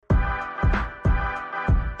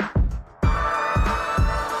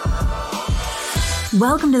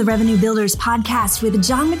Welcome to the Revenue Builders Podcast with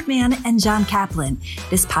John McMahon and John Kaplan.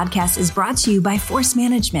 This podcast is brought to you by Force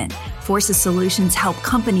Management. Force's solutions help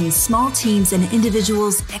companies, small teams, and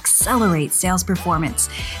individuals accelerate sales performance.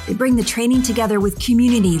 They bring the training together with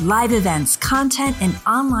community, live events, content, and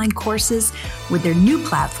online courses with their new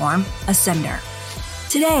platform, Ascender.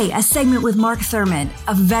 Today, a segment with Mark Thurmond,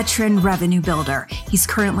 a veteran revenue builder. He's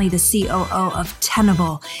currently the COO of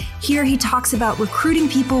Tenable. Here he talks about recruiting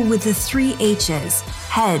people with the 3 H's,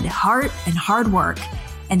 head, heart, and hard work,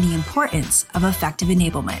 and the importance of effective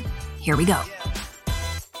enablement. Here we go.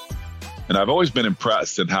 And I've always been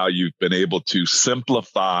impressed in how you've been able to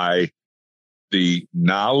simplify the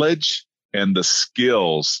knowledge and the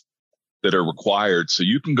skills that are required so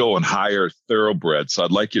you can go and hire thoroughbreds. So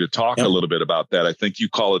I'd like you to talk a little bit about that. I think you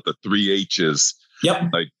call it the 3 H's.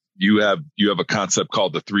 Yep. Like you have a concept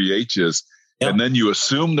called the 3 H's. Yep. And then you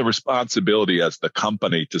assume the responsibility as the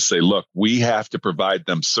company to say, look, we have to provide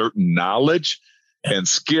them certain knowledge and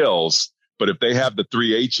skills. But if they have the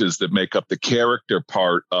 3 H's that make up the character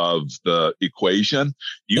part of the equation,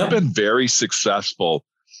 you've been very successful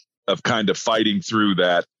of kind of fighting through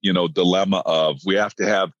that, dilemma of we have to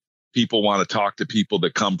have people want to talk to people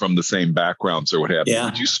that come from the same backgrounds or what have you.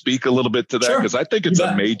 Would you speak a little bit to that? Because I think it's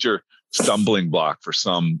a major stumbling block for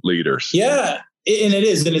some leaders. Yeah, and it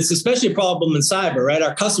is. And it's especially a problem in cyber, right?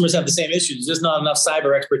 Our customers have the same issues. There's just not enough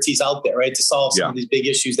cyber expertise out there, right? To solve some of these big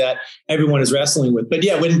issues that everyone is wrestling with. But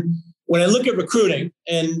yeah, when I look at recruiting,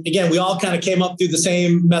 and again, we all kind of came up through the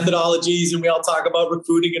same methodologies and we all talk about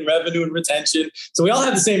recruiting and revenue and retention. So we all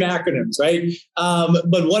have the same acronyms, right?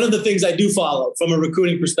 But one of the things I do follow from a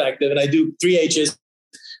recruiting perspective, and I do 3 H's,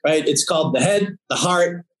 right? It's called the head, the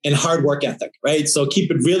heart, and hard work ethic, right? So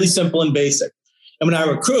keep it really simple and basic. And when I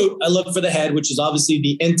recruit, I look for the head, which is obviously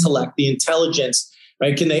the intellect, the intelligence,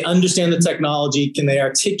 right? Can they understand the technology? Can they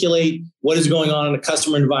articulate what is going on in a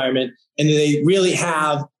customer environment? And do they really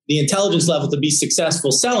have the intelligence level to be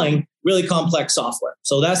successful selling really complex software?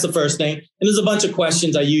 So that's the first thing. And there's a bunch of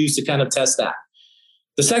questions I use to kind of test that.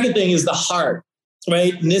 The second thing is the heart,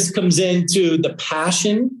 right? And this comes into the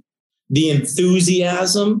passion, the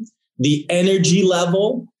enthusiasm, the energy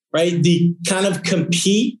level, right? The kind of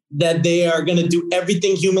compete that they are going to do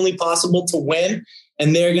everything humanly possible to win.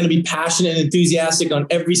 And they're going to be passionate and enthusiastic on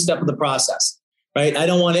every step of the process, right? I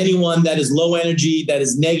don't want anyone that is low energy, that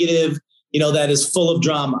is negative, that is full of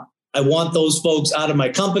drama. I want those folks out of my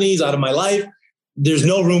companies, out of my life. There's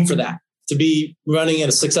no room for that. To be running in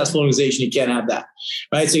a successful organization, you can't have that,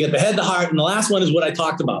 right? So you get the head, the heart, and the last one is what I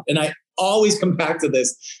talked about. And I always come back to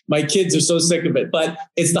this. My kids are so sick of it, but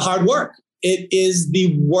it's the hard work. It is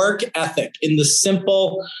the work ethic in the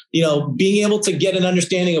simple, being able to get an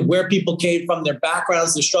understanding of where people came from, their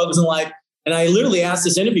backgrounds, their struggles in life. And I literally asked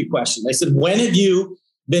this interview question. I said, when have you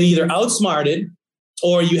been either outsmarted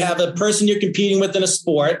or you have a person you're competing with in a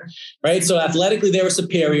sport, right? So athletically, they were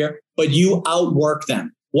superior, but you outwork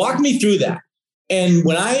them. Walk me through that. And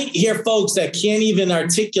when I hear folks that can't even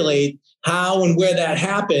articulate how and where that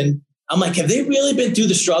happened, I'm like, have they really been through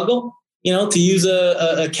the struggle? To use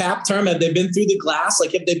a cap term, have they been through the glass?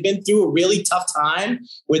 Like, have they been through a really tough time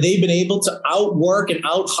where they've been able to outwork and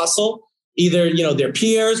out hustle either, their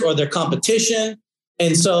peers or their competition?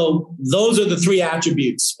 And so those are the 3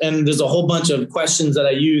 attributes. And there's a whole bunch of questions that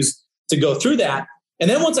I use to go through that. And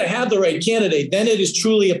then once I have the right candidate, then it is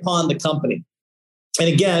truly upon the company. And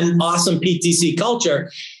again, awesome PTC culture.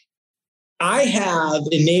 I have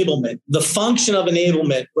enablement. The function of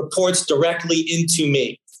enablement reports directly into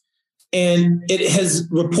me. And it has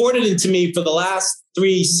reported into me for the last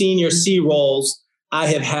 3 senior C roles I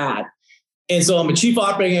have had. And so I'm a chief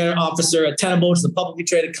operating officer at Tenable, which is a publicly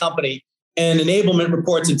traded company. And enablement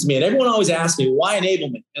reports into me. And everyone always asks me, why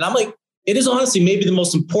enablement? And I'm like, it is honestly maybe the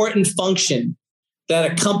most important function that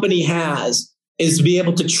a company has is to be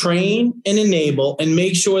able to train and enable and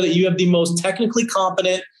make sure that you have the most technically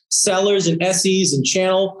competent sellers and SEs and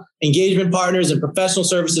channel engagement partners and professional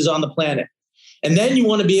services on the planet. And then you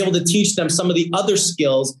want to be able to teach them some of the other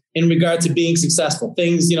skills in regard to being successful.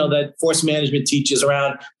 Things, that Force Management teaches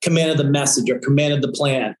around command of the message or command of the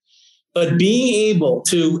plan. But being able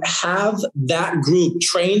to have that group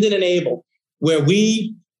trained and enabled where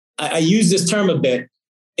I use this term a bit,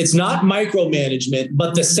 it's not micromanagement,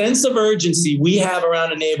 but the sense of urgency we have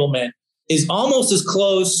around enablement is almost as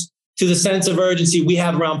close to the sense of urgency we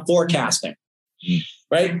have around forecasting,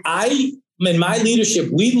 right? In my leadership,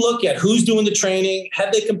 we look at who's doing the training,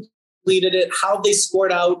 have they completed it, how they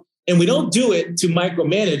scored out. And we don't do it to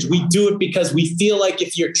micromanage. We do it because we feel like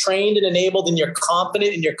if you're trained and enabled and you're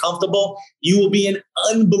confident and you're comfortable, you will be an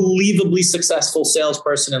unbelievably successful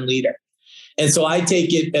salesperson and leader. And so I take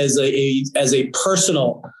it as a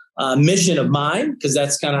personal mission of mine, because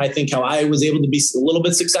that's kind of, I think, how I was able to be a little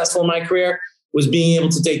bit successful in my career, was being able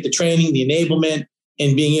to take the training, the enablement,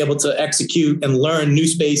 and being able to execute and learn new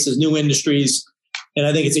spaces, new industries. And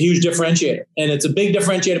I think it's a huge differentiator. And it's a big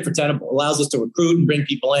differentiator for Tenable. It allows us to recruit and bring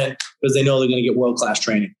people in because they know they're going to get world-class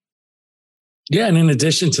training. Yeah. And in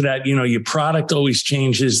addition to that, your product always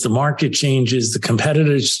changes, the market changes, the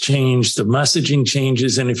competitors change, the messaging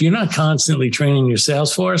changes. And if you're not constantly training your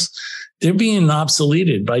sales force, they're being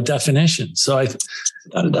obsoleted by definition. So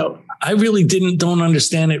I really don't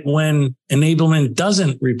understand it when enablement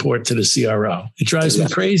doesn't report to the CRO. It drives me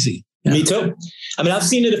crazy. Yeah. Me too. I mean, I've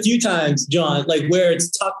seen it a few times, John, like where it's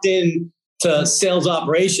tucked in to sales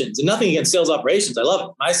operations, and nothing against sales operations. I love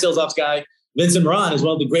it. My sales ops guy, Vincent Moran, is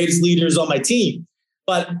one of the greatest leaders on my team,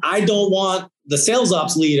 but I don't want the sales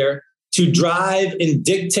ops leader to drive and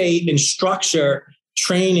dictate and structure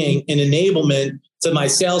training and enablement to my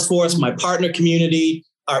sales force, my partner community,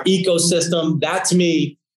 our ecosystem. That to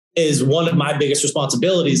me is one of my biggest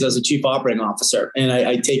responsibilities as a chief operating officer. And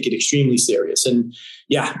I take it extremely serious. And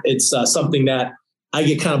yeah, it's something that I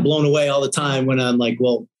get kind of blown away all the time when I'm like,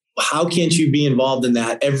 well, how can't you be involved in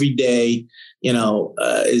that every day?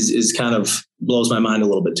 Is kind of blows my mind a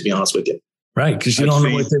little bit, to be honest with you. Right. Because you don't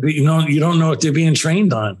know what they're being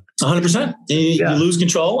trained on. 100%. You lose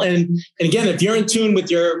control. And again, if you're in tune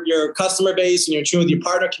with your customer base and you're in tune with your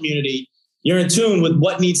partner community, you're in tune with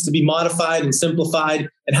what needs to be modified and simplified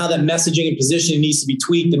and how that messaging and positioning needs to be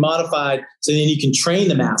tweaked and modified so then you can train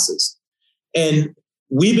the masses. And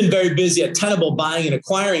we've been very busy at Tenable buying and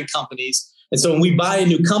acquiring companies. And so when we buy a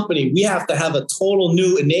new company, we have to have a total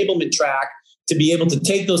new enablement track to be able to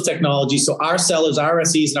take those technologies so our sellers, our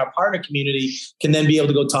SEs, and our partner community can then be able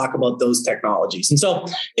to go talk about those technologies. And so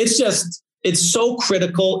it's so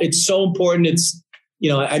critical. It's so important. It's,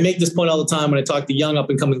 I make this point all the time when I talk to young up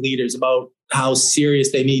and coming leaders about how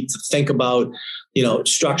serious they need to think about,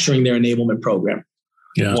 structuring their enablement program.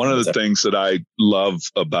 Yeah. One of the things that I love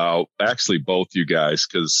about actually both you guys,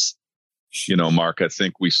 because, Mark, I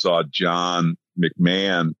think we saw John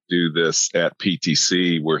McMahon do this at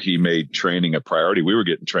PTC where he made training a priority. We were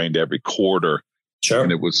getting trained every quarter. Sure.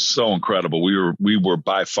 And it was so incredible. We were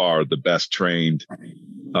by far the best trained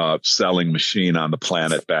selling machine on the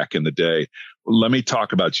planet back in the day. Let me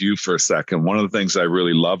talk about you for a second. One of the things I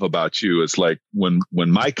really love about you is like when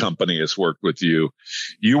my company has worked with you,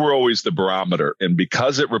 you were always the barometer. And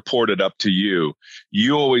because it reported up to you,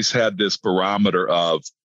 you always had this barometer of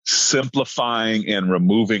simplifying and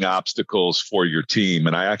removing obstacles for your team.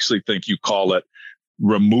 And I actually think you call it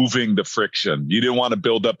removing the friction. You didn't want to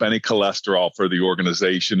build up any cholesterol for the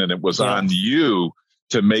organization. And it was on you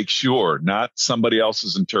to make sure, not somebody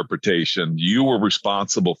else's interpretation, you were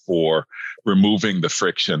responsible for removing the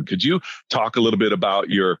friction. Could you talk a little bit about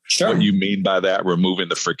what you mean by that, removing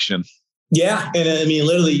the friction? Yeah. And I mean,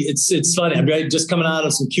 literally, it's funny. I'm just coming out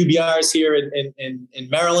of some QBRs here in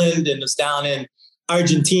Maryland, and was down in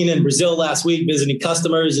Argentina and Brazil last week visiting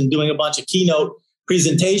customers and doing a bunch of keynote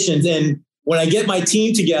presentations. And when I get my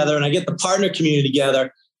team together and I get the partner community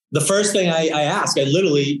together, the first thing I ask,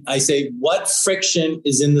 I say, what friction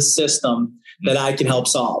is in the system that I can help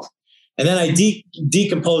solve? And then I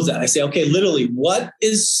decompose that. I say, okay, literally, what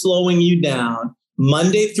is slowing you down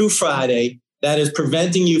Monday through Friday that is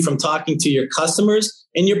preventing you from talking to your customers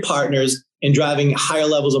and your partners and driving higher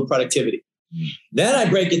levels of productivity? Then I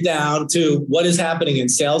break it down to what is happening in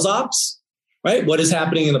sales ops, right? What is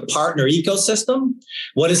happening in the partner ecosystem?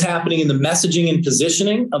 What is happening in the messaging and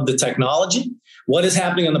positioning of the technology? What is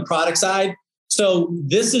happening on the product side? So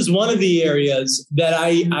this is one of the areas that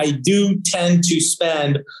I do tend to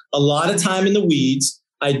spend a lot of time in the weeds.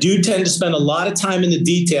 I do tend to spend a lot of time in the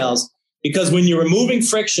details, because when you're removing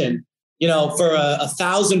friction, for a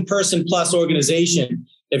 1,000-person plus organization,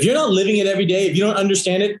 if you're not living it every day, if you don't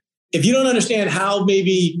understand it, if you don't understand how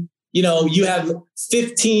maybe, you have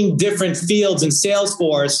 15 different fields in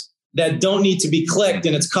Salesforce that don't need to be clicked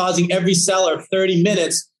and it's causing every seller 30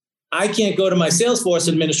 minutes, I can't go to my Salesforce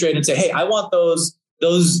administrator and say, hey, I want those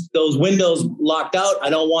windows locked out. I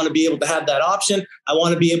don't want to be able to have that option. I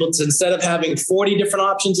want to be able to, instead of having 40 different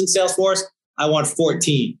options in Salesforce, I want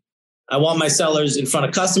 14. I want my sellers in front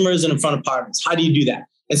of customers and in front of partners. How do you do that?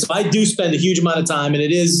 And so I do spend a huge amount of time, and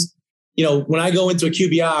it is, when I go into a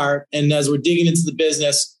QBR and as we're digging into the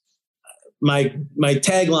business, my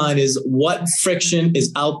tagline is what friction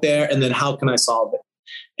is out there and then how can I solve it?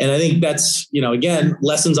 And I think that's, again,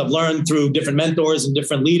 lessons I've learned through different mentors and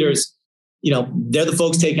different leaders. They're the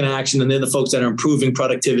folks taking action, and they're the folks that are improving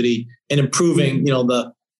productivity and improving,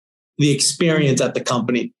 the experience at the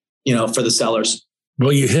company, for the sellers.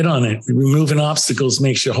 Well, you hit on it. Removing obstacles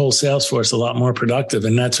makes your whole sales force a lot more productive.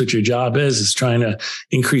 And that's what your job is trying to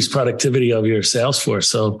increase productivity of your sales force.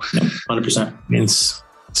 So 100%.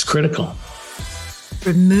 It's critical.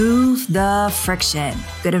 Remove the friction.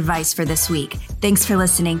 Good advice for this week. Thanks for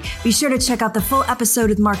listening. Be sure to check out the full episode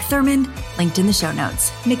with Mark Thurmond, linked in the show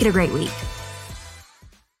notes. Make it a great week.